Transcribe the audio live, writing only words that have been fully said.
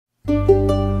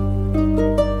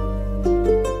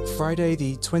Friday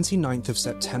the 29th of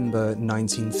September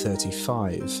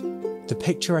 1935, the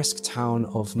picturesque town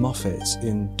of Moffat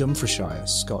in Dumfriesshire,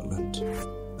 Scotland.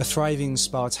 A thriving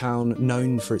spa town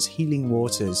known for its healing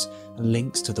waters and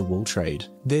links to the wool trade.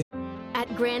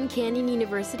 At Grand Canyon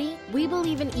University, we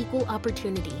believe in equal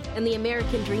opportunity, and the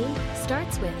American dream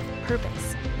starts with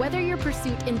purpose. Whether your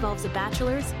pursuit involves a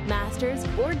bachelor's, master's,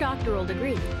 or doctoral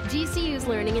degree, GCU's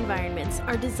learning environments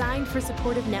are designed for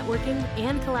supportive networking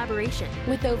and collaboration.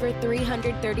 With over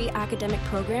 330 academic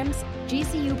programs,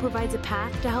 GCU provides a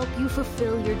path to help you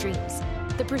fulfill your dreams.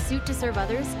 The pursuit to serve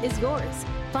others is yours.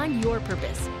 Find your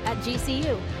purpose at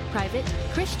GCU. Private,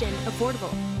 Christian,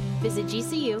 affordable. Visit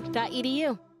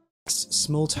gcu.edu.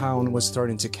 Small town was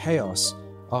thrown into chaos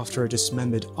after a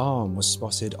dismembered arm was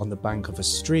spotted on the bank of a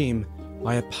stream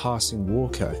by a passing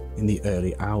walker in the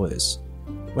early hours.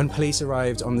 When police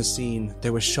arrived on the scene,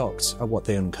 they were shocked at what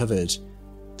they uncovered.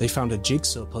 They found a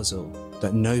jigsaw puzzle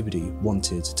that nobody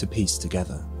wanted to piece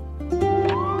together.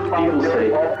 People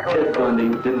say Ted Bundy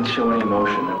didn't show any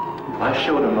emotion. I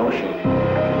showed emotion.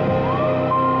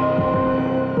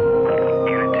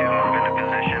 Unit 2, move into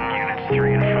position. Units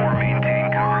 3 and 4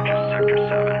 maintain coverage of Sector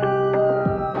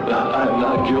 7. I'm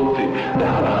not guilty.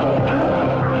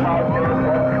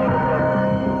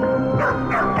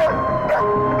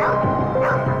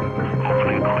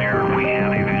 Hopefully clear. We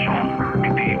have a visual.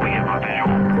 Repeat, we have a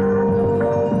visual.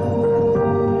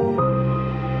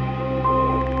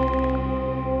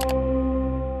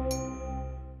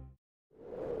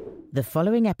 The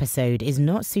following episode is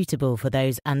not suitable for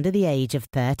those under the age of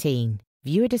 13.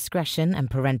 Viewer discretion and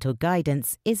parental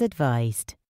guidance is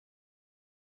advised.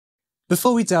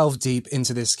 Before we delve deep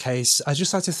into this case, I'd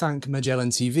just like to thank Magellan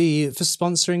TV for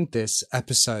sponsoring this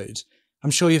episode.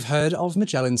 I'm sure you've heard of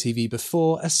Magellan TV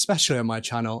before, especially on my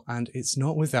channel, and it's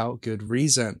not without good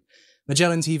reason.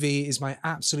 Magellan TV is my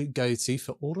absolute go-to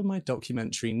for all of my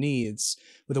documentary needs,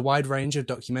 with a wide range of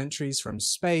documentaries from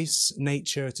space,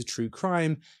 nature to true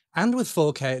crime, and with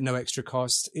 4K at no extra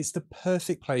cost. It's the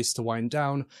perfect place to wind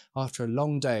down after a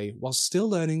long day while still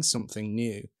learning something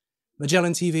new.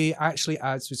 Magellan TV actually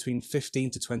adds between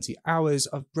 15 to 20 hours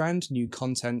of brand new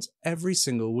content every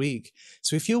single week,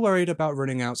 so if you're worried about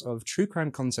running out of true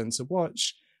crime content to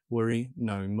watch, worry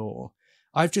no more.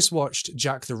 I've just watched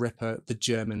Jack the Ripper, the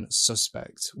German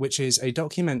Suspect, which is a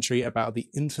documentary about the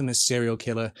infamous serial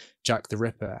killer Jack the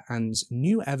Ripper and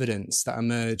new evidence that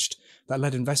emerged that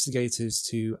led investigators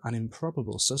to an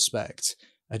improbable suspect,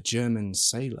 a German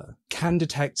sailor. Can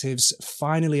detectives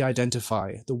finally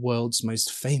identify the world's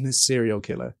most famous serial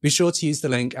killer? Be sure to use the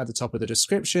link at the top of the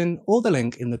description or the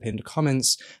link in the pinned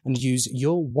comments and use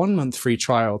your 1-month free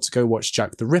trial to go watch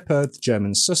Jack the Ripper, the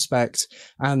German Suspect,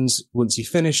 and once you've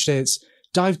finished it,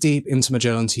 dive deep into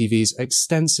Magellan TV's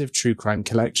extensive true crime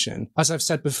collection. As I've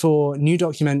said before, new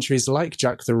documentaries like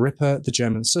Jack the Ripper, the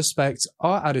German Suspect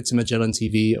are added to Magellan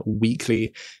TV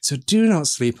weekly, so do not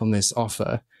sleep on this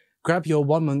offer. Grab your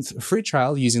 1-month free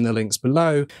trial using the links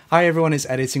below. Hi everyone, it's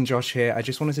Editing Josh here. I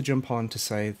just wanted to jump on to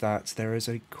say that there is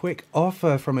a quick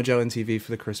offer from Magellan TV for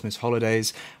the Christmas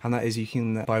holidays, and that is you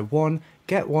can buy one,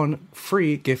 get one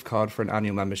free gift card for an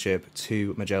annual membership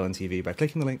to Magellan TV by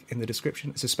clicking the link in the description.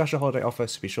 It's a special holiday offer,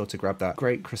 so be sure to grab that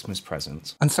great Christmas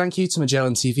present. And thank you to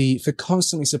Magellan TV for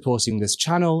constantly supporting this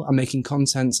channel and making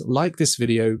content like this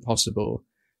video possible.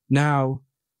 Now,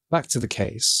 back to the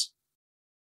case.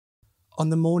 On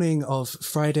the morning of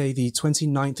Friday the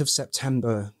 29th of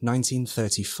September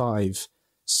 1935,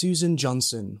 Susan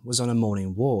Johnson was on a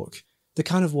morning walk, the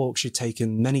kind of walk she'd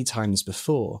taken many times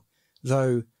before,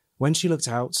 though when she looked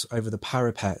out over the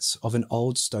parapet of an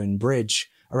old stone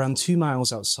bridge around 2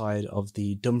 miles outside of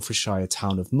the Dumfriesshire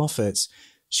town of Moffat,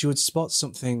 she would spot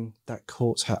something that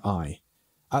caught her eye.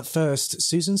 At first,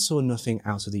 Susan saw nothing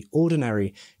out of the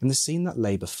ordinary in the scene that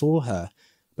lay before her,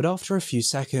 but after a few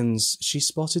seconds, she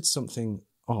spotted something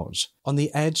odd. On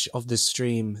the edge of the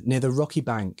stream, near the rocky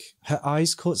bank, her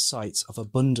eyes caught sight of a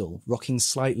bundle rocking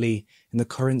slightly in the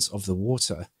current of the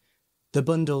water. The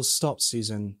bundle stopped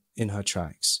Susan in her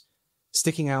tracks.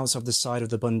 Sticking out of the side of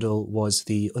the bundle was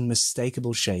the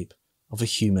unmistakable shape of a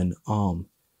human arm.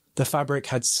 The fabric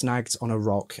had snagged on a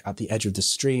rock at the edge of the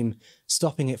stream,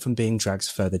 stopping it from being dragged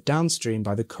further downstream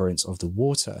by the current of the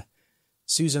water.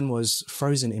 Susan was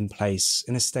frozen in place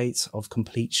in a state of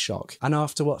complete shock, and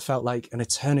after what felt like an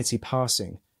eternity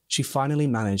passing, she finally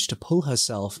managed to pull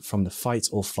herself from the fight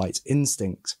or flight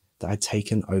instinct that had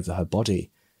taken over her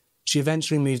body. She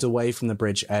eventually moved away from the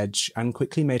bridge edge and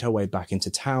quickly made her way back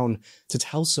into town to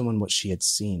tell someone what she had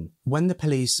seen. When the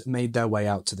police made their way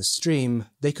out to the stream,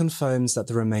 they confirmed that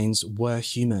the remains were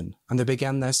human, and they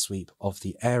began their sweep of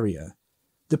the area.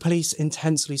 The police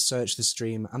intensely searched the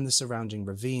stream and the surrounding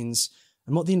ravines,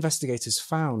 and what the investigators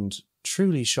found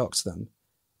truly shocked them.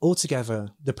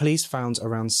 Altogether, the police found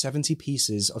around 70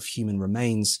 pieces of human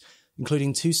remains,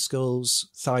 including 2 skulls,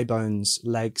 thigh bones,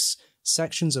 legs,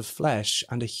 sections of flesh,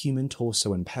 and a human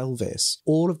torso and pelvis.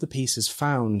 All of the pieces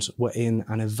found were in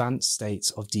an advanced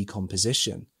state of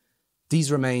decomposition.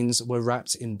 These remains were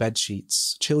wrapped in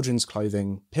bedsheets, children's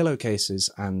clothing, pillowcases,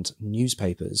 and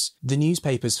newspapers. The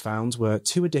newspapers found were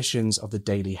 2 editions of the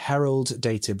Daily Herald,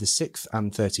 dated the 6th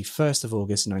and 31st of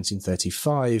August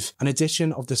 1935, an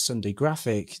edition of the Sunday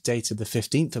Graphic, dated the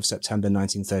 15th of September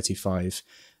 1935,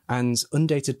 and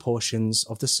undated portions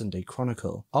of the Sunday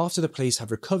Chronicle. After the police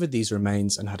had recovered these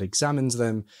remains and had examined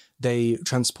them, they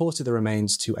transported the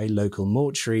remains to a local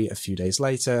mortuary a few days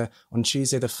later, on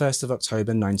Tuesday the 1st of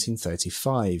October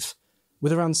 1935.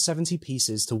 With around 70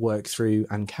 pieces to work through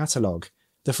and catalogue,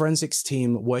 the forensics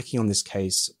team working on this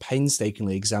case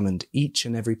painstakingly examined each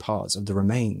and every part of the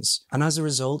remains. And as a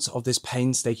result of this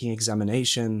painstaking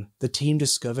examination, the team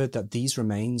discovered that these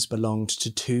remains belonged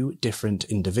to 2 different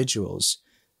individuals.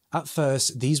 At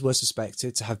first, these were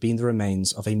suspected to have been the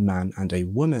remains of a man and a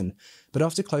woman, but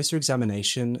after closer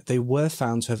examination, they were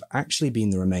found to have actually been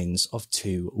the remains of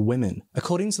 2 women.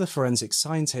 According to the forensic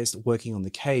scientist working on the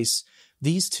case,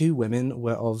 these 2 women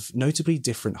were of notably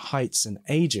different heights and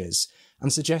ages,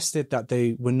 and suggested that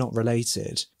they were not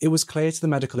related. It was clear to the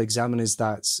medical examiners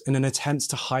that, in an attempt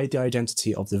to hide the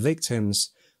identity of the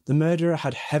victims, the murderer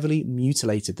had heavily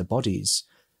mutilated the bodies.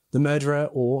 The murderer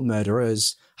or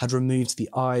murderers had removed the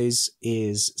eyes,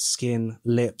 ears, skin,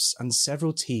 lips, and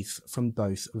several teeth from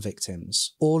both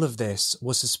victims. All of this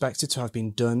was suspected to have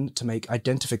been done to make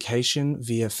identification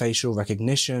via facial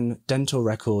recognition, dental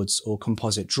records, or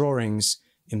composite drawings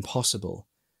impossible.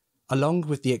 Along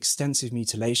with the extensive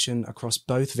mutilation across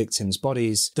both victims'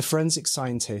 bodies, the forensic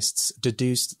scientists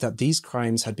deduced that these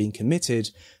crimes had been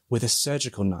committed with a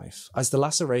surgical knife, as the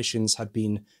lacerations had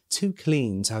been too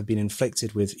clean to have been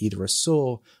inflicted with either a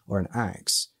saw or an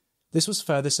axe. This was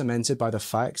further cemented by the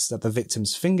fact that the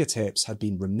victim's fingertips had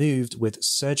been removed with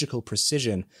surgical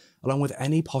precision, along with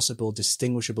any possible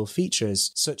distinguishable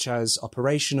features such as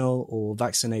operational or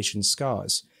vaccination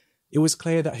scars. It was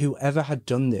clear that whoever had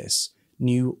done this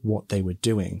knew what they were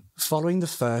doing. Following the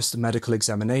first medical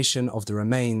examination of the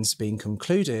remains being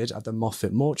concluded at the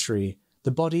Moffat mortuary,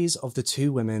 the bodies of the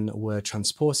 2 women were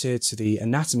transported to the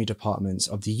anatomy department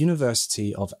of the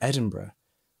University of Edinburgh.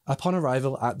 Upon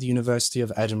arrival at the University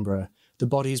of Edinburgh, the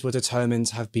bodies were determined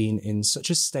to have been in such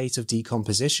a state of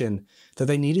decomposition that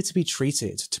they needed to be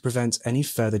treated to prevent any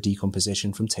further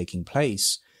decomposition from taking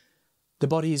place. The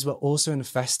bodies were also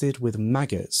infested with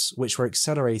maggots, which were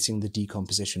accelerating the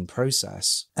decomposition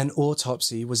process. An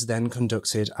autopsy was then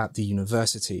conducted at the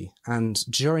university, and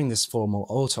during this formal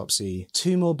autopsy,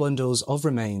 2 more bundles of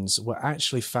remains were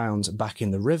actually found back in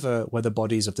the river where the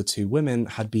bodies of the 2 women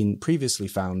had been previously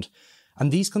found,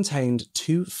 and these contained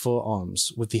 2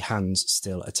 forearms with the hands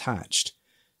still attached.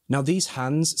 Now, these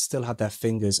hands still had their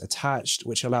fingers attached,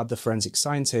 which allowed the forensic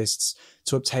scientists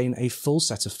to obtain a full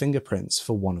set of fingerprints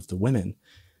for one of the women.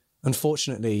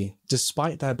 Unfortunately,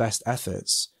 despite their best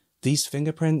efforts, these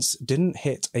fingerprints didn't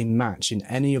hit a match in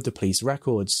any of the police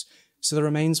records, so the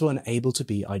remains were unable to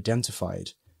be identified.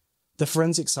 The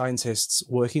forensic scientists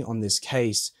working on this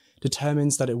case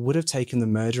determines that it would have taken the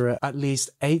murderer at least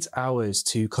 8 hours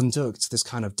to conduct this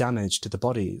kind of damage to the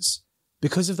bodies.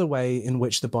 Because of the way in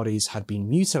which the bodies had been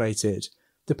mutilated,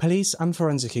 the police and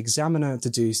forensic examiner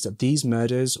deduced that these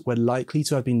murders were likely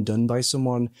to have been done by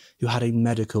someone who had a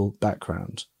medical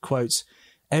background. Quote,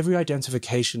 "Every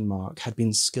identification mark had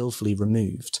been skillfully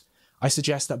removed. I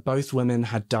suggest that both women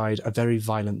had died a very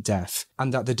violent death,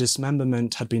 and that the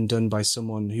dismemberment had been done by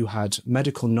someone who had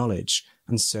medical knowledge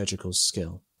and surgical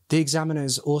skill." The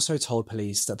examiners also told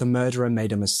police that the murderer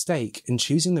made a mistake in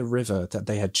choosing the river that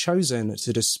they had chosen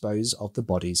to dispose of the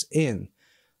bodies in.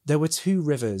 There were 2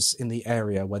 rivers in the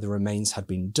area where the remains had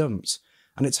been dumped,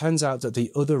 and it turns out that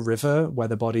the other river where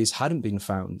the bodies hadn't been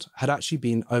found had actually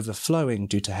been overflowing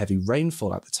due to heavy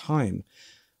rainfall at the time.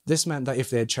 This meant that if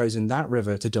they had chosen that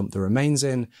river to dump the remains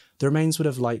in, the remains would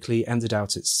have likely ended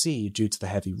out at sea due to the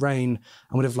heavy rain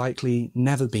and would have likely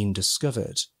never been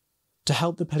discovered. To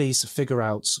help the police figure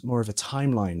out more of a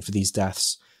timeline for these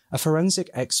deaths, a forensic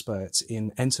expert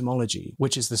in entomology,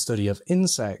 which is the study of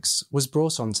insects, was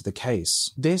brought onto the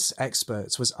case. This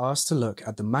expert was asked to look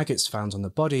at the maggots found on the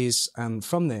bodies, and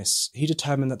from this, he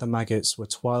determined that the maggots were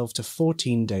 12 to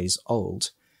 14 days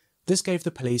old. This gave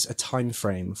the police a time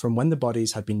frame from when the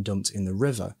bodies had been dumped in the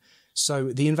river,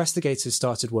 so the investigators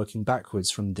started working backwards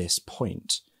from this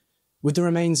point. With the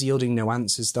remains yielding no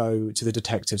answers, though, to the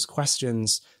detectives'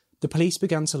 questions, the police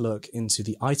began to look into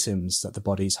the items that the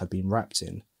bodies had been wrapped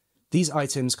in. These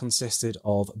items consisted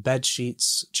of bed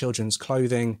sheets, children's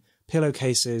clothing,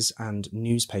 pillowcases, and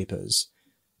newspapers.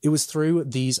 It was through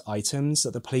these items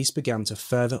that the police began to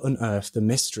further unearth the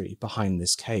mystery behind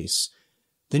this case.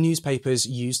 The newspapers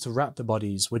used to wrap the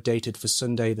bodies were dated for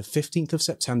Sunday the 15th of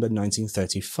September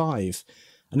 1935,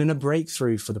 and in a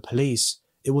breakthrough for the police,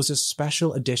 it was a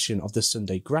special edition of the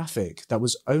Sunday Graphic that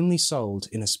was only sold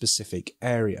in a specific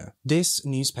area. This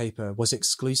newspaper was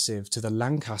exclusive to the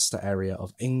Lancaster area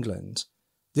of England.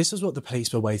 This was what the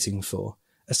police were waiting for,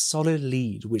 a solid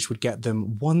lead which would get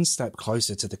them one step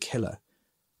closer to the killer.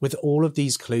 With all of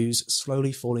these clues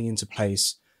slowly falling into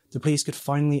place, the police could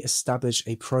finally establish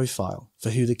a profile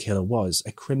for who the killer was,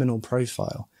 a criminal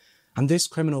profile. And this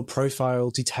criminal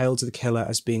profile detailed the killer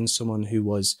as being someone who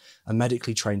was a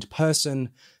medically trained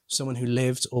person, someone who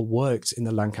lived or worked in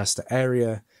the Lancaster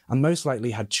area, and most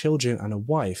likely had children and a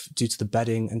wife due to the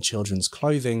bedding and children's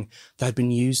clothing that had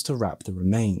been used to wrap the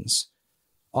remains.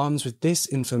 Armed with this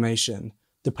information,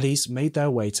 the police made their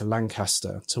way to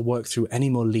Lancaster to work through any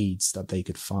more leads that they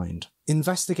could find.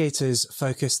 Investigators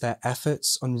focused their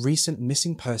efforts on recent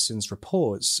missing persons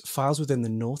reports filed within the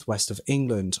northwest of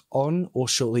England on or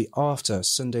shortly after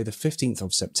Sunday the 15th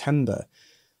of September.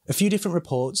 A few different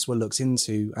reports were looked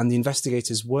into, and the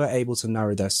investigators were able to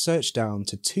narrow their search down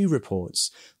to 2 reports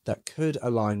that could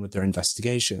align with their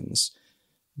investigations.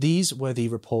 These were the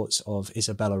reports of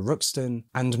Isabella Ruxton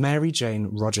and Mary Jane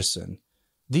Rogerson.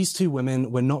 These 2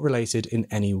 women were not related in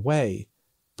any way,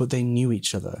 but they knew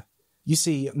each other. You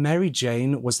see, Mary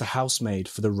Jane was the housemaid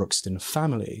for the Ruxton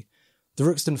family. The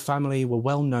Ruxton family were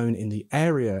well known in the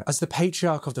area, as the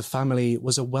patriarch of the family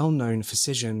was a well-known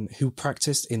physician who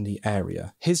practiced in the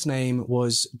area. His name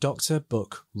was Dr.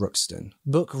 Buck Ruxton.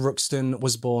 Buck Ruxton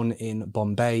was born in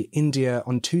Bombay, India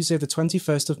on Tuesday the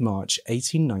 21st of March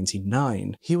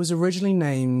 1899. He was originally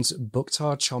named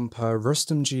Bukhtar Chompa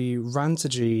Rustamji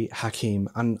Rantaji Hakim,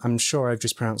 and I'm sure I've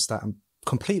just pronounced that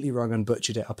completely wrong and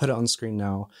butchered it. I'll put it on screen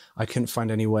now. I couldn't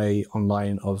find any way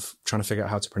online of trying to figure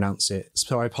out how to pronounce it,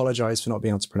 so I apologise for not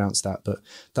being able to pronounce that, but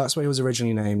that's what he was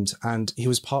originally named, and he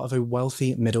was part of a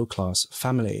wealthy middle-class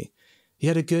family. He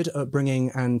had a good upbringing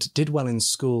and did well in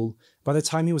school. By the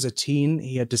time he was a teen,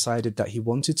 he had decided that he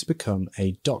wanted to become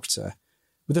a doctor.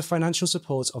 With the financial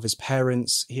support of his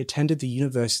parents, he attended the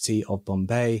University of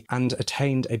Bombay and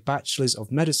attained a Bachelor's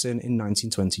of Medicine in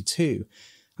 1922.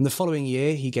 And the following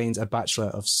year, he gained a Bachelor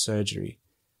of Surgery.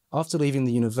 After leaving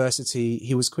the university,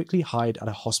 he was quickly hired at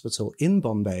a hospital in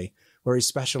Bombay, where he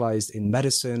specialised in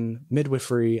medicine,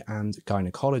 midwifery, and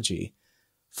gynecology.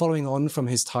 Following on from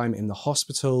his time in the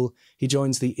hospital, he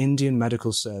joined the Indian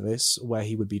Medical Service, where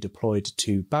he would be deployed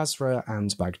to Basra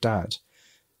and Baghdad.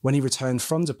 When he returned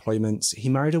from deployment, he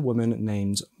married a woman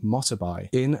named Motabai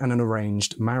in an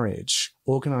arranged marriage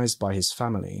organised by his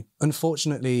family.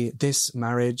 Unfortunately, this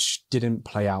marriage didn't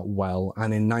play out well,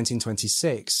 and in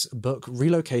 1926, Buck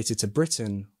relocated to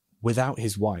Britain without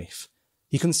his wife.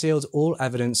 He concealed all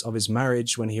evidence of his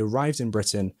marriage when he arrived in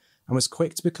Britain and was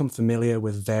quick to become familiar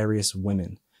with various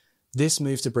women. This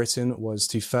move to Britain was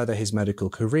to further his medical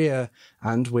career,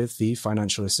 and with the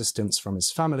financial assistance from his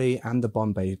family and the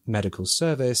Bombay Medical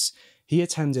Service, he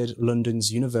attended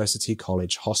London's University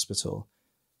College Hospital.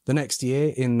 The next year,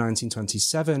 in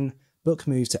 1927, Buck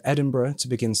moved to Edinburgh to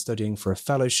begin studying for a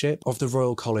fellowship of the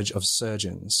Royal College of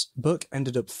Surgeons. Buck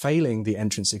ended up failing the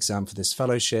entrance exam for this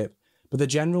fellowship, but the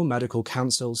General Medical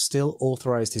Council still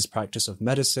authorised his practice of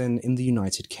medicine in the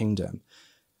United Kingdom.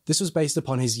 This was based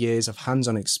upon his years of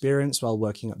hands-on experience while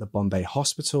working at the Bombay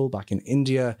Hospital back in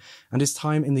India and his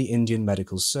time in the Indian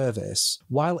Medical Service.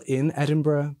 While in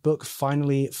Edinburgh, Buck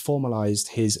finally formalised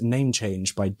his name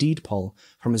change by deed poll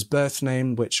from his birth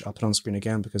name, which I'll put on screen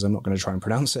again because I'm not going to try and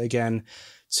pronounce it again,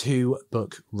 to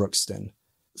Buck Ruxton.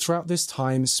 Throughout this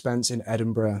time spent in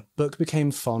Edinburgh, Buck became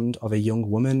fond of a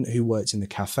young woman who worked in the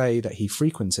cafe that he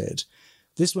frequented.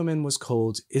 This woman was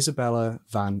called Isabella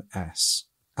Van S.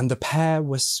 And the pair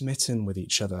were smitten with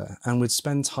each other and would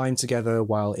spend time together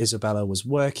while Isabella was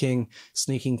working,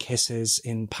 sneaking kisses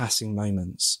in passing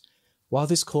moments. While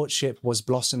this courtship was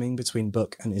blossoming between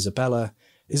Buck and Isabella,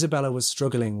 Isabella was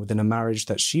struggling within a marriage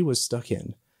that she was stuck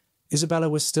in. Isabella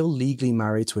was still legally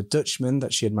married to a Dutchman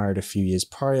that she had married a few years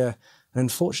prior, and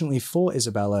unfortunately for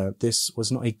Isabella, this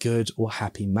was not a good or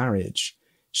happy marriage.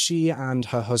 She and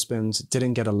her husband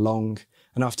didn't get along,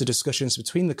 and after discussions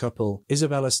between the couple,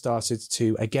 Isabella started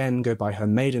to again go by her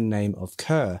maiden name of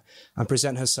Kerr and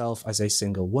present herself as a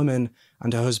single woman,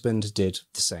 and her husband did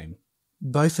the same.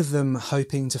 Both of them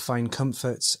hoping to find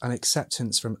comfort and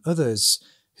acceptance from others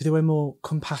who they were more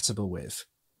compatible with.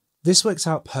 This worked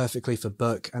out perfectly for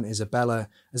Buck and Isabella,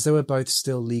 as they were both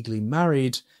still legally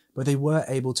married, but they were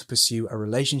able to pursue a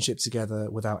relationship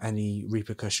together without any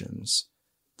repercussions.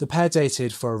 The pair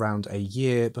dated for around a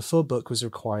year before Buck was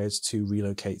required to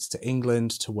relocate to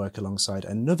England to work alongside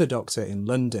another doctor in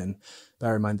London.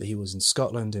 Bear in mind that he was in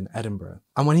Scotland, in Edinburgh.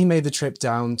 And when he made the trip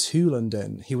down to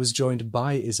London, he was joined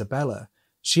by Isabella.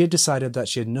 She had decided that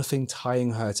she had nothing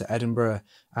tying her to Edinburgh,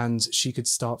 and she could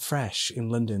start fresh in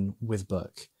London with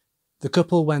Buck. The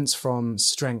couple went from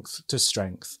strength to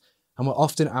strength, and were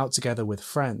often out together with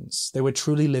friends. They were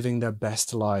truly living their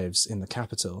best lives in the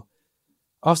capital.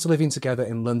 After living together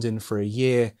in London for a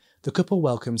year, the couple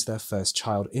welcomed their first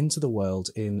child into the world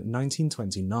in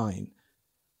 1929.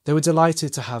 They were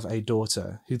delighted to have a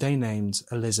daughter, who they named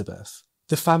Elizabeth.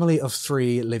 The family of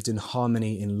 3 lived in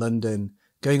harmony in London,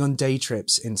 going on day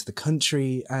trips into the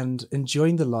country and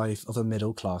enjoying the life of a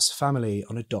middle-class family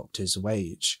on a doctor's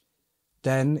wage.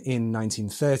 Then, in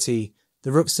 1930,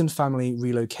 the Ruxton family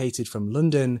relocated from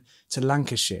London to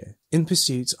Lancashire. In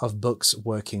pursuit of Buck's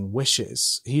working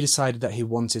wishes, he decided that he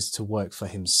wanted to work for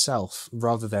himself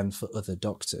rather than for other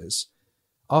doctors.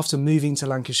 After moving to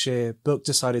Lancashire, Buck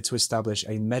decided to establish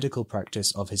a medical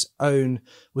practice of his own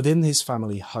within his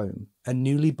family home, a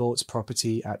newly bought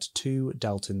property at 2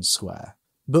 Dalton Square.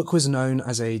 Buck was known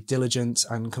as a diligent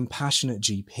and compassionate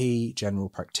GP, general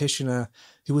practitioner,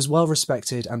 who was well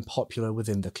respected and popular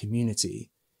within the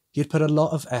community. He had put a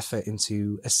lot of effort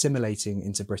into assimilating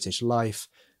into British life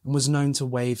and was known to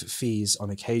waive fees on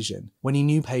occasion when he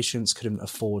knew patients couldn't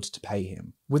afford to pay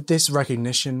him. With this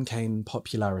recognition came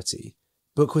popularity.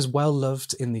 Buck was well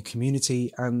loved in the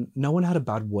community and no one had a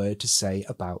bad word to say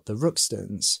about the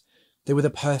Ruxtons. They were the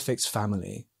perfect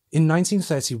family. In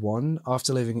 1931,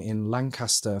 after living in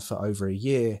Lancaster for over a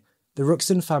year, the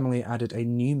Ruxton family added a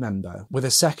new member, with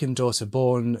a second daughter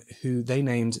born, who they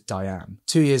named Diane.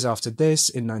 2 years after this,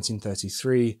 in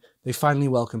 1933, they finally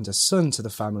welcomed a son to the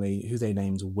family, who they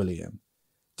named William.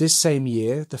 This same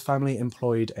year, the family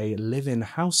employed a live-in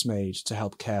housemaid to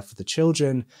help care for the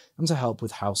children and to help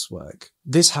with housework.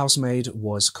 This housemaid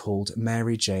was called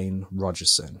Mary Jane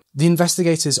Rogerson. The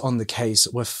investigators on the case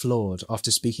were floored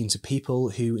after speaking to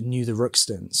people who knew the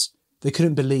Ruxtons. They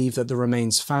couldn't believe that the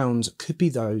remains found could be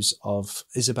those of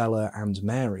Isabella and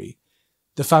Mary.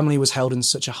 The family was held in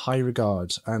such a high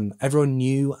regard, and everyone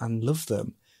knew and loved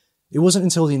them. It wasn't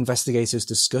until the investigators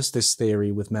discussed this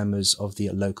theory with members of the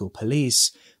local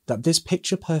police that this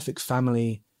picture-perfect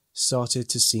family started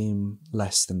to seem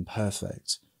less than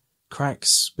perfect.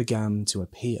 Cracks began to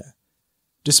appear.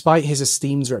 Despite his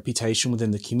esteemed reputation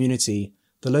within the community,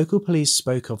 the local police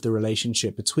spoke of the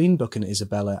relationship between Buck and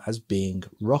Isabella as being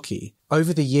rocky.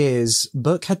 Over the years,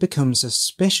 Buck had become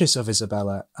suspicious of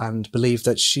Isabella and believed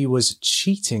that she was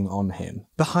cheating on him.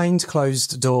 Behind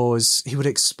closed doors, he would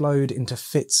explode into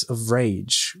fits of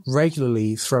rage,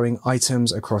 regularly throwing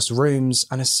items across rooms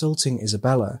and assaulting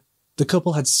Isabella. The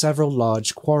couple had several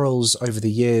large quarrels over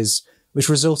the years, which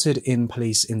resulted in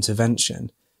police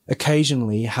intervention,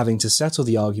 occasionally having to settle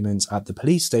the argument at the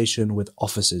police station with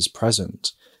officers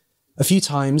present. A few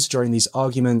times during these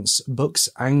arguments, Buck's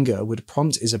anger would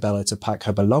prompt Isabella to pack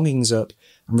her belongings up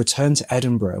and return to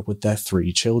Edinburgh with their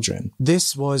 3 children.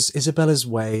 This was Isabella's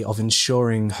way of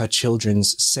ensuring her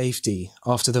children's safety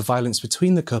after the violence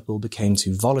between the couple became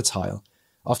too volatile.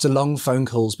 After long phone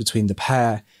calls between the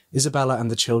pair, Isabella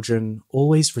and the children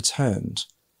always returned.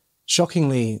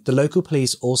 Shockingly, the local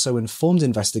police also informed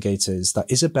investigators that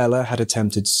Isabella had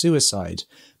attempted suicide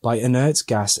by inert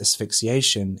gas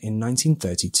asphyxiation in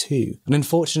 1932. And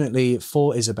unfortunately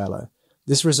for Isabella,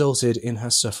 this resulted in her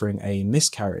suffering a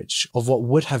miscarriage of what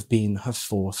would have been her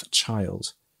 4th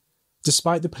child.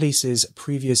 Despite the police's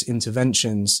previous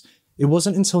interventions, it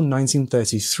wasn't until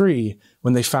 1933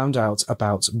 when they found out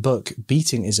about Buck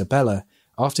beating Isabella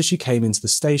after she came into the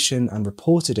station and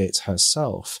reported it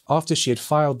herself. After she had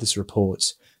filed this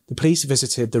report, the police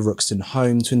visited the Ruxton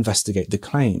home to investigate the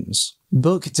claims.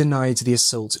 Buck denied the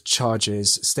assault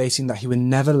charges, stating that he would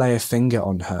never lay a finger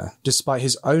on her, despite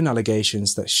his own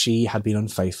allegations that she had been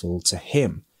unfaithful to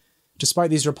him.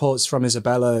 Despite these reports from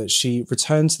Isabella, she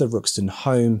returned to the Ruxton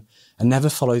home and never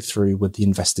followed through with the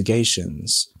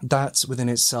investigations. That, within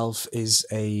itself, is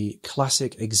a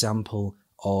classic example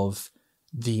of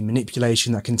the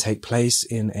manipulation that can take place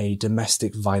in a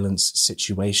domestic violence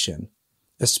situation,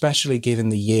 especially given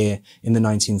the year in the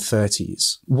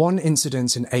 1930s. One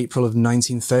incident in April of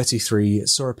 1933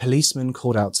 saw a policeman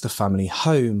called out to the family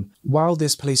home. While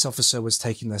this police officer was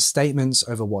taking their statements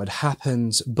over what had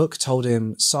happened, Book told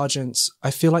him, "Sergeant,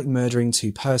 I feel like murdering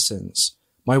 2 persons.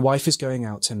 My wife is going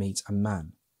out to meet a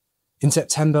man." In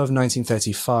September of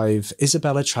 1935,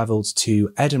 Isabella travelled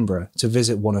to Edinburgh to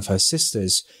visit one of her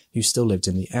sisters who still lived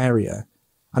in the area.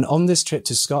 And on this trip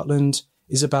to Scotland,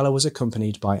 Isabella was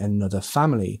accompanied by another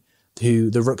family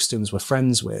who the Ruxtons were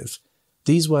friends with.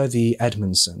 These were the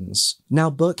Edmondsons.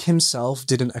 Now, Book himself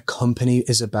didn't accompany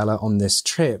Isabella on this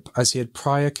trip as he had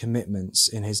prior commitments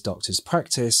in his doctor's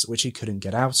practice which he couldn't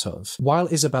get out of. While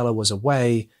Isabella was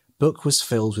away, Book was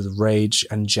filled with rage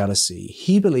and jealousy.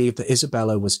 He believed that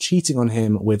Isabella was cheating on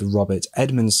him with Robert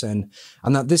Edmondson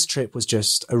and that this trip was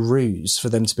just a ruse for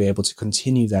them to be able to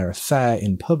continue their affair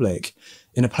in public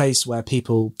in a place where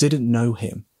people didn't know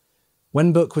him.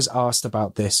 When Book was asked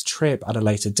about this trip at a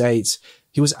later date,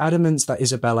 he was adamant that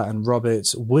Isabella and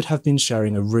Robert would have been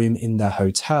sharing a room in their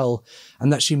hotel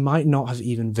and that she might not have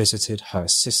even visited her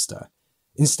sister.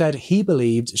 Instead, he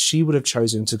believed she would have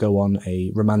chosen to go on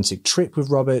a romantic trip with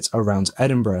Robert around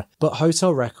Edinburgh, but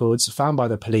hotel records found by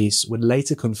the police would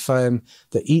later confirm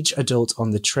that each adult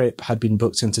on the trip had been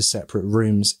booked into separate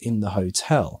rooms in the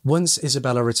hotel. Once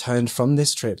Isabella returned from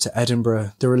this trip to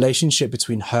Edinburgh, the relationship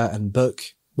between her and Book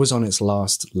was on its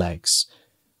last legs.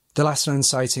 The last known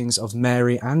sightings of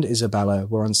Mary and Isabella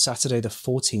were on Saturday the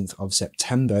 14th of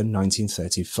September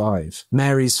 1935.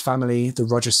 Mary's family, the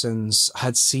Rogersons,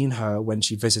 had seen her when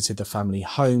she visited the family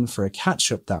home for a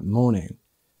catch-up that morning.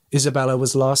 Isabella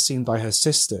was last seen by her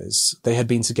sisters. They had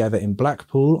been together in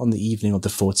Blackpool on the evening of the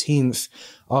 14th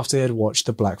after they had watched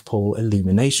the Blackpool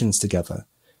illuminations together.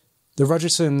 The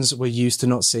Rogersons were used to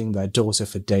not seeing their daughter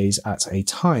for days at a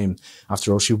time.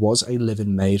 After all, she was a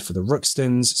live-in maid for the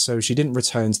Ruxtons, so she didn't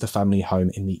return to the family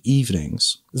home in the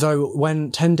evenings. Though,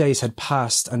 when 10 days had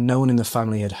passed and no one in the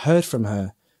family had heard from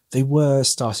her, they were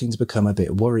starting to become a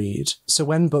bit worried. So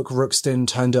when Book Ruxton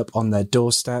turned up on their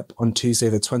doorstep on Tuesday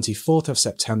the 24th of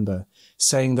September,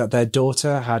 saying that their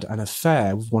daughter had an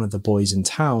affair with one of the boys in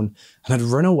town and had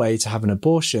run away to have an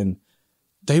abortion,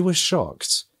 they were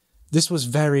shocked. This was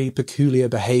very peculiar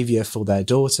behaviour for their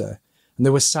daughter, and they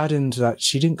were saddened that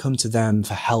she didn't come to them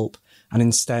for help and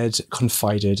instead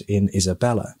confided in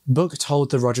Isabella. Book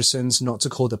told the Rogersons not to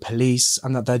call the police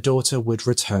and that their daughter would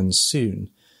return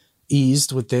soon.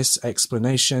 Eased with this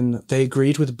explanation, they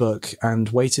agreed with Book and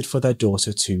waited for their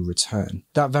daughter to return.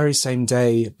 That very same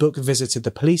day, Book visited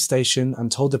the police station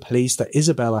and told the police that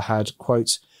Isabella had,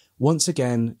 quote, once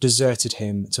again deserted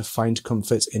him to find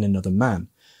comfort in another man,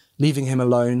 leaving him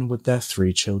alone with their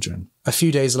 3 children. A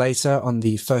few days later, on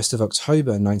the 1st of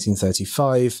October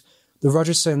 1935, the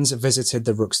Rogersons visited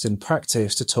the Ruxton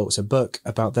practice to talk to Book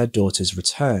about their daughter's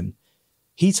return.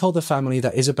 He told the family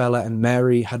that Isabella and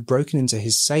Mary had broken into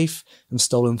his safe and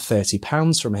stolen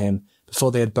 £30 from him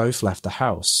before they had both left the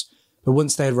house. But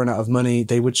once they had run out of money,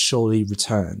 they would surely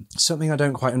return. Something I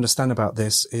don't quite understand about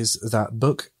this is that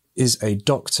Book is a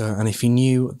doctor, and if he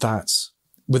knew that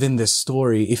within this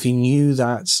story, if he knew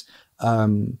that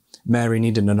Mary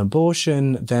needed an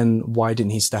abortion, then why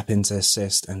didn't he step in to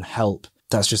assist and help?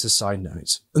 That's just a side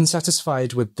note.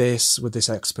 Unsatisfied with this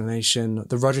explanation,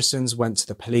 the Rogersons went to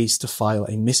the police to file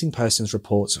a missing persons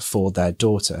report for their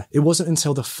daughter. It wasn't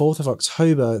until the 4th of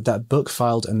October that Book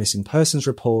filed a missing persons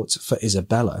report for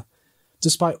Isabella.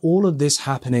 Despite all of this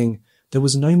happening, there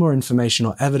was no more information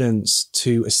or evidence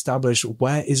to establish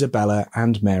where Isabella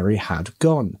and Mary had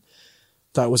gone.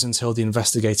 That was until the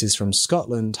investigators from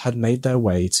Scotland had made their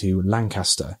way to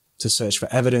Lancaster to search for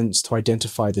evidence to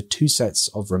identify the 2 sets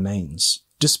of remains.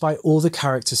 Despite all the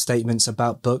character statements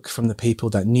about Book from the people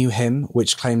that knew him,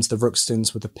 which claimed the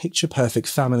Ruxtons were the picture-perfect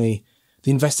family,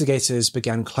 the investigators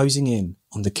began closing in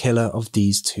on the killer of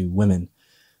these 2 women.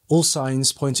 All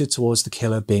signs pointed towards the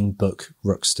killer being Book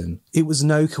Ruxton. It was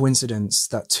no coincidence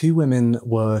that 2 women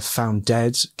were found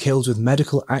dead, killed with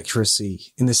medical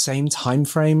accuracy, in the same time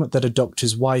frame that a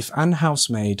doctor's wife and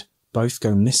housemaid both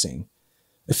go missing.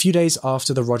 A few days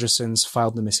after the Rogersons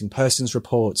filed the missing persons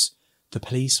report, the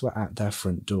police were at their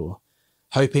front door.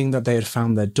 Hoping that they had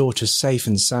found their daughter safe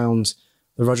and sound,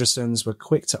 the Rogersons were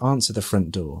quick to answer the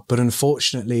front door. But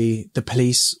unfortunately, the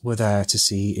police were there to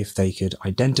see if they could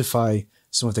identify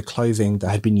some of the clothing that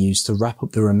had been used to wrap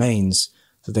up the remains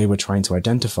that they were trying to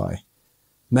identify.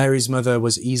 Mary's mother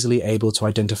was easily able to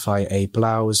identify a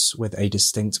blouse with a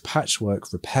distinct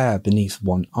patchwork repair beneath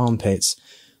one armpit,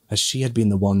 as she had been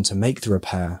the one to make the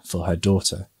repair for her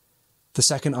daughter. The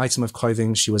second item of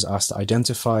clothing she was asked to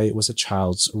identify was a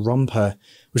child's romper,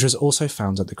 which was also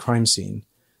found at the crime scene.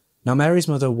 Now, Mary's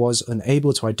mother was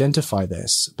unable to identify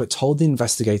this, but told the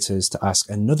investigators to ask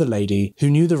another lady who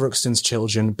knew the Ruxtons'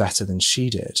 children better than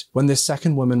she did. When this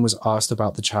second woman was asked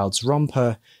about the child's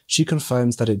romper, she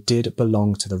confirmed that it did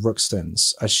belong to the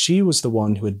Ruxtons, as she was the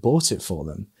one who had bought it for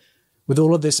them. With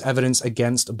all of this evidence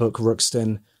against Buck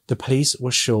Ruxton, the police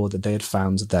were sure that they had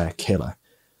found their killer.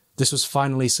 This was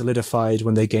finally solidified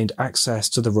when they gained access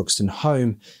to the Ruxton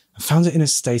home and found it in a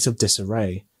state of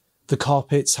disarray. The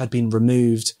carpets had been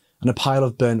removed, and a pile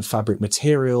of burnt fabric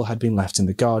material had been left in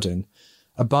the garden.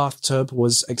 A bathtub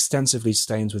was extensively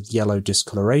stained with yellow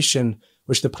discoloration,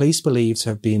 which the police believed to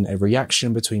have been a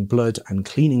reaction between blood and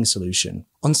cleaning solution.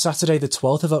 On Saturday the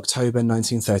 12th of October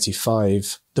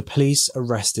 1935, the police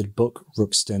arrested Buck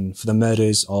Ruxton for the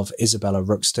murders of Isabella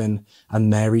Ruxton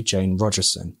and Mary Jane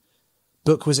Rogerson.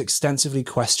 Buck was extensively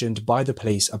questioned by the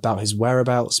police about his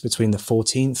whereabouts between the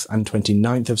 14th and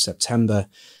 29th of September,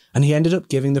 and he ended up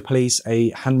giving the police a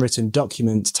handwritten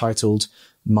document titled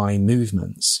My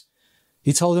Movements.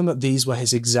 He told them that these were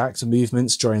his exact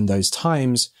movements during those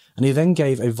times, and he then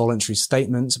gave a voluntary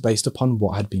statement based upon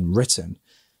what had been written.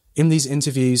 In these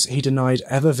interviews, he denied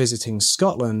ever visiting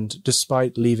Scotland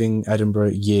despite leaving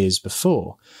Edinburgh years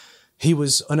before. He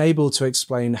was unable to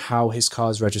explain how his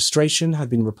car's registration had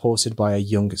been reported by a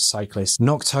young cyclist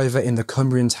knocked over in the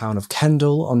Cumbrian town of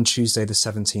Kendal on Tuesday the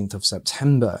 17th of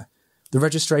September. The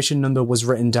registration number was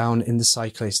written down in the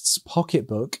cyclist's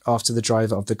pocketbook after the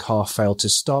driver of the car failed to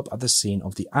stop at the scene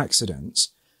of the accident.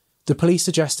 The police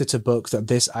suggested to Buck that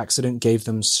this accident gave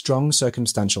them strong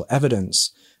circumstantial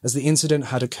evidence, as the incident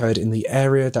had occurred in the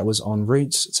area that was en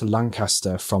route to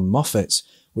Lancaster from Moffat,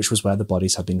 which was where the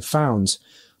bodies had been found.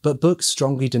 But Buck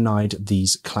strongly denied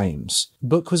these claims.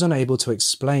 Buck was unable to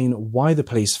explain why the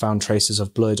police found traces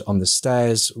of blood on the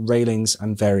stairs, railings,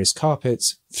 and various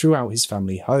carpets throughout his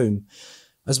family home,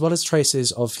 as well as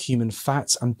traces of human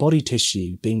fat and body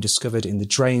tissue being discovered in the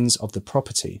drains of the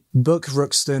property. Buck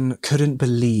Ruxton couldn't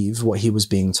believe what he was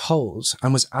being told,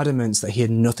 and was adamant that he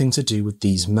had nothing to do with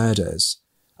these murders.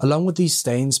 Along with these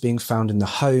stains being found in the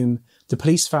home, the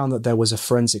police found that there was a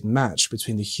forensic match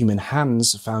between the human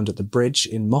hands found at the bridge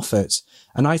in Moffat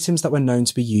and items that were known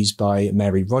to be used by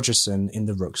Mary Rogerson in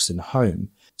the Ruxton home.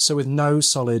 So with no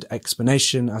solid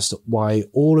explanation as to why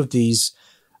all of these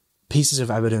pieces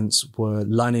of evidence were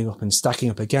lining up and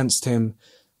stacking up against him,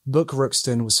 Buck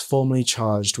Ruxton was formally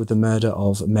charged with the murder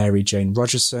of Mary Jane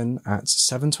Rogerson at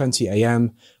 7:20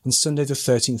 a.m. on Sunday the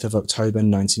 13th of October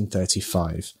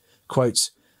 1935. Quote,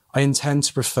 I intend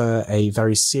to prefer a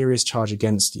very serious charge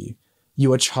against you.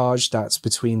 You are charged that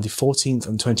between the 14th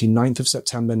and 29th of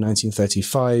September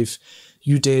 1935,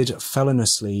 you did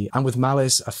feloniously and with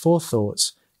malice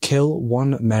aforethought kill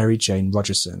one Mary Jane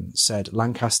Rogerson, said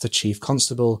Lancaster Chief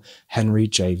Constable Henry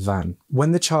J. Vann.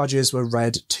 When the charges were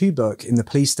read to Buck in the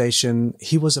police station,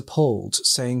 he was appalled,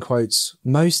 saying, quote,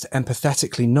 most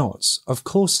empathetically not, of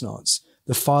course not,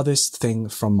 the farthest thing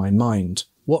from my mind.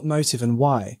 What motive and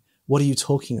why? What are you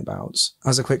talking about?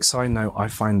 As a quick side note, I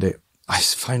find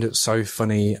it so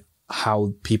funny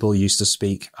how people used to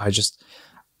speak.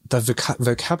 The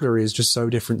vocabulary is just so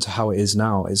different to how it is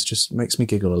now. It just makes me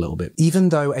giggle a little bit. Even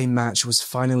though a match was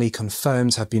finally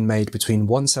confirmed to have been made between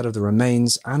one set of the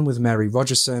remains and with Mary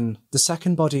Rogerson, the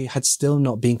second body had still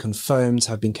not been confirmed to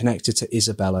have been connected to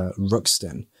Isabella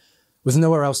Ruxton. With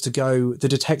nowhere else to go, the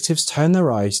detectives turned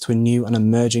their eyes to a new and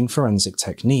emerging forensic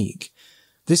technique.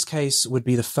 This case would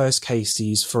be the first case to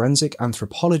use forensic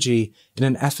anthropology in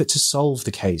an effort to solve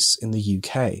the case in the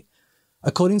UK.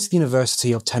 According to the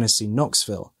University of Tennessee,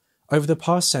 Knoxville, over the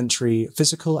past century,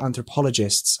 physical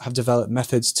anthropologists have developed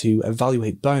methods to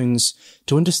evaluate bones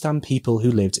to understand people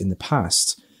who lived in the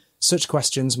past. Such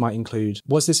questions might include,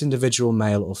 was this individual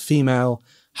male or female?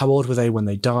 How old were they when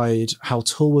they died? How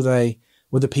tall were they?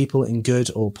 Were the people in good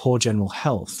or poor general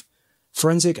health?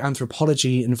 Forensic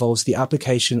anthropology involves the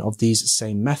application of these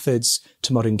same methods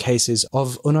to modern cases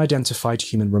of unidentified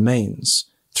human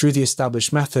remains. Through the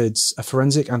established methods, a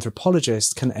forensic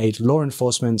anthropologist can aid law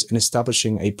enforcement in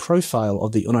establishing a profile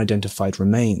of the unidentified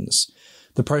remains.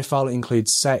 The profile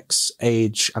includes sex,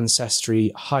 age,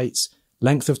 ancestry, height,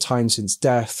 length of time since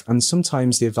death, and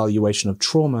sometimes the evaluation of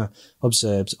trauma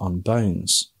observed on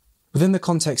bones. Within the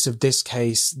context of this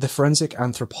case, the forensic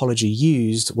anthropology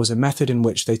used was a method in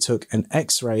which they took an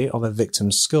X-ray of a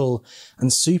victim's skull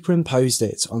and superimposed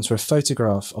it onto a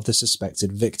photograph of the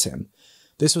suspected victim.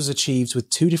 This was achieved with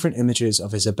two different images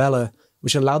of Isabella,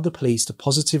 which allowed the police to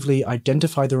positively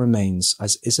identify the remains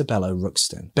as Isabella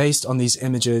Ruxton. Based on these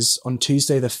images, on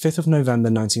Tuesday the 5th of November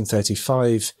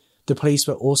 1935, the the police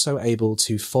were also able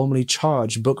to formally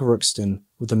charge Buck Ruxton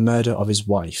with the murder of his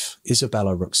wife,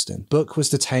 Isabella Ruxton. Buck was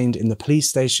detained in the police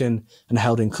station and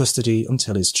held in custody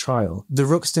until his trial. The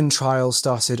Ruxton trial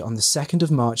started on the 2nd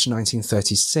of March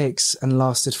 1936 and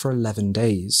lasted for 11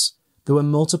 days. There were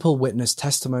multiple witness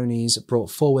testimonies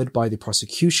brought forward by the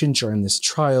prosecution during this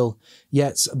trial,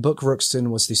 yet Buck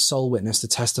Ruxton was the sole witness to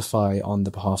testify on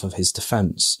the behalf of his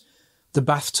defence. The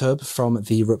bathtub from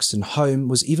the Ruxton home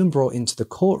was even brought into the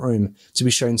courtroom to be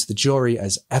shown to the jury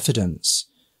as evidence.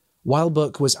 While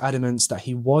Buck was adamant that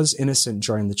he was innocent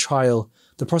during the trial,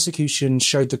 the prosecution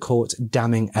showed the court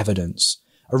damning evidence.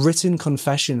 A written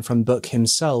confession from Buck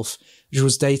himself, which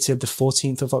was dated the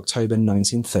 14th of October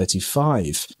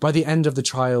 1935. By the end of the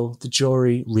trial, the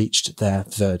jury reached their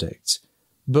verdict.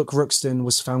 Buck Ruxton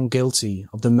was found guilty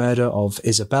of the murder of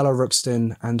Isabella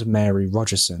Ruxton and Mary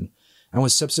Rogerson, and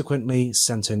was subsequently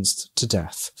sentenced to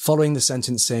death. Following the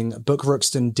sentencing, Buck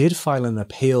Ruxton did file an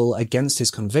appeal against his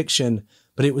conviction,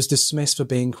 but it was dismissed for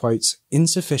being, quote,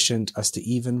 insufficient as to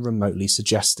even remotely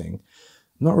suggesting.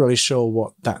 Not really sure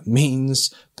what that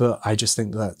means, but I just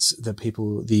think that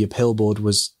the appeal board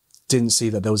didn't see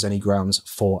that there was any grounds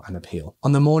for an appeal.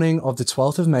 On the morning of the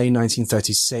 12th of May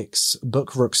 1936,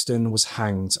 Buck Ruxton was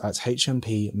hanged at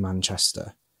HMP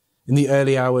Manchester. In the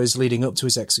early hours leading up to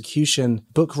his execution,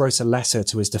 Buck wrote a letter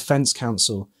to his defence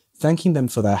counsel, thanking them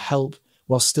for their help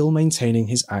while still maintaining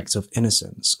his act of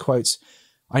innocence. Quote,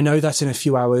 "I know that in a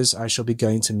few hours I shall be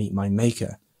going to meet my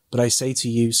Maker, but I say to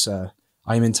you, sir,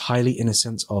 I am entirely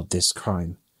innocent of this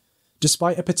crime."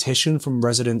 Despite a petition from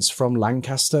residents from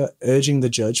Lancaster urging the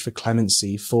judge for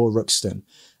clemency for Ruxton,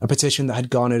 a petition that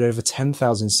had garnered over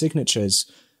 10,000 signatures,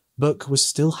 Buck was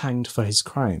still hanged for his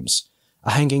crimes, a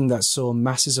hanging that saw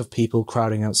masses of people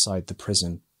crowding outside the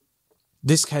prison.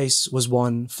 This case was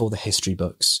one for the history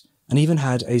books, and even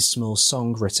had a small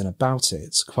song written about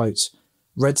it. Quote,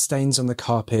 "Red stains on the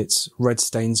carpet, red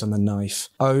stains on the knife.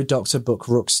 Oh, Dr. Buck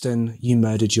Ruxton, you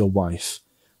murdered your wife.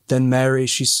 Then Mary,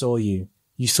 she saw you.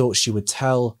 You thought she would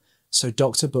tell. So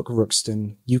Dr. Buck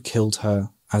Ruxton, you killed her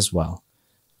as well."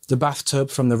 The bathtub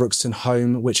from the Ruxton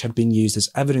home, which had been used as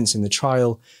evidence in the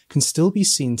trial, can still be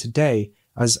seen today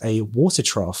as a water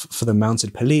trough for the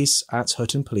mounted police at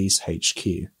Hutton Police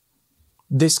HQ.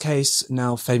 This case,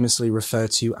 now famously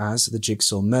referred to as the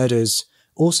Jigsaw Murders,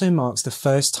 also marks the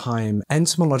first time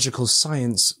entomological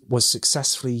science was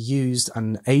successfully used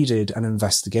and aided an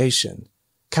investigation.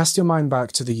 Cast your mind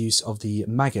back to the use of the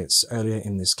maggots earlier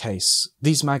in this case.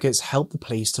 These maggots helped the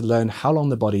police to learn how long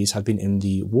the bodies had been in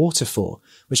the water for,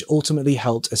 which ultimately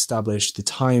helped establish the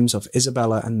times of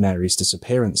Isabella and Mary's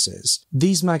disappearances.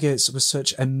 These maggots were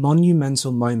such a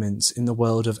monumental moment in the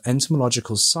world of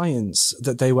entomological science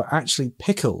that they were actually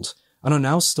pickled and are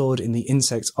now stored in the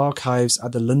insect archives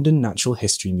at the London Natural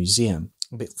History Museum.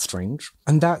 A bit strange.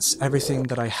 And that's everything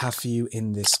that I have for you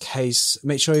in this case.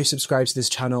 Make sure you subscribe to this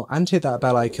channel and hit that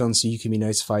bell icon so you can be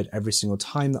notified every single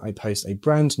time that I post a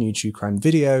brand new true crime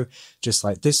video, just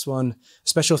like this one. A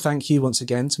special thank you once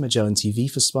again to Magellan TV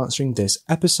for sponsoring this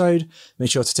episode.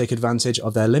 Make sure to take advantage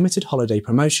of their limited holiday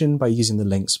promotion by using the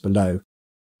links below.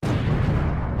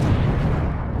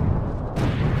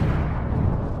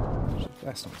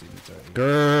 That's not even dirty.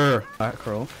 Grrr!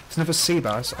 Mackerel. It's another sea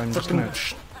bass. I'm just gonna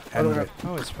end it.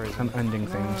 Oh, it's crazy. I'm ending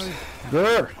things.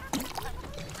 Grrr!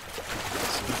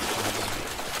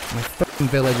 My fucking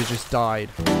villager just died.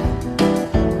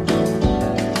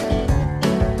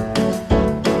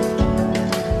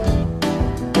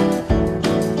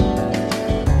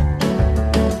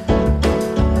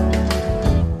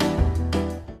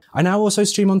 I now also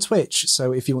stream on Twitch,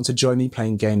 so if you want to join me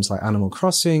playing games like Animal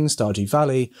Crossing, Stardew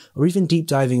Valley, or even deep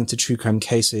diving into true crime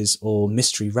cases or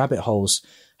mystery rabbit holes,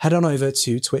 head on over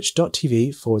to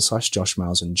twitch.tv/Josh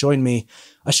Miles and join me.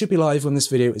 I should be live when this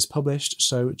video is published,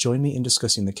 so join me in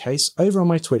discussing the case over on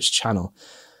my Twitch channel.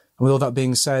 And with all that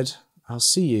being said, I'll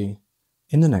see you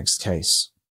in the next case.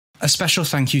 A special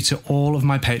thank you to all of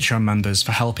my Patreon members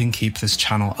for helping keep this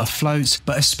channel afloat,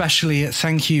 but especially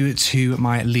thank you to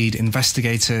my lead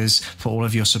investigators for all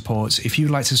of your support. If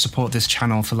you'd like to support this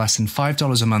channel for less than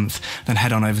 $5 a month, then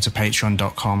head on over to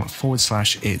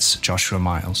patreon.com/It's Joshua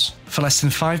Miles. For less than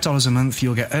 $5 a month,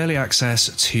 you'll get early access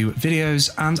to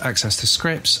videos and access to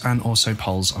scripts and also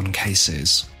polls on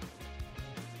cases.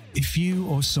 If you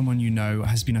or someone you know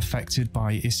has been affected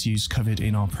by issues covered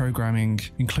in our programming,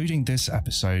 including this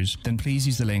episode, then please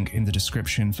use the link in the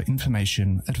description for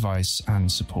information, advice,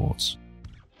 and support.